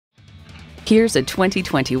Here's a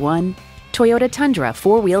 2021 Toyota Tundra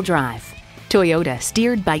four-wheel drive. Toyota,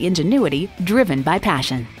 steered by ingenuity, driven by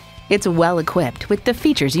passion. It's well equipped with the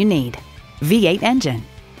features you need: V8 engine,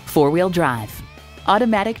 four-wheel drive,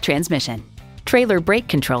 automatic transmission, trailer brake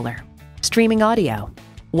controller, streaming audio,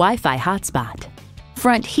 Wi-Fi hotspot,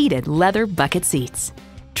 front heated leather bucket seats,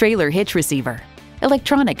 trailer hitch receiver,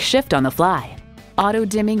 electronic shift on the fly,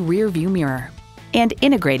 auto-dimming rear view mirror, and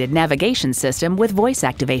integrated navigation system with voice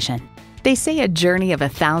activation. They say a journey of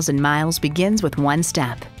 1,000 miles begins with one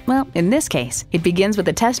step. Well, in this case, it begins with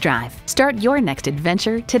a test drive. Start your next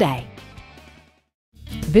adventure today.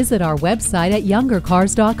 Visit our website at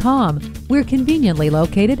youngercars.com. We're conveniently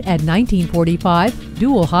located at 1945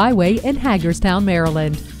 Dual Highway in Hagerstown,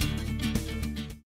 Maryland.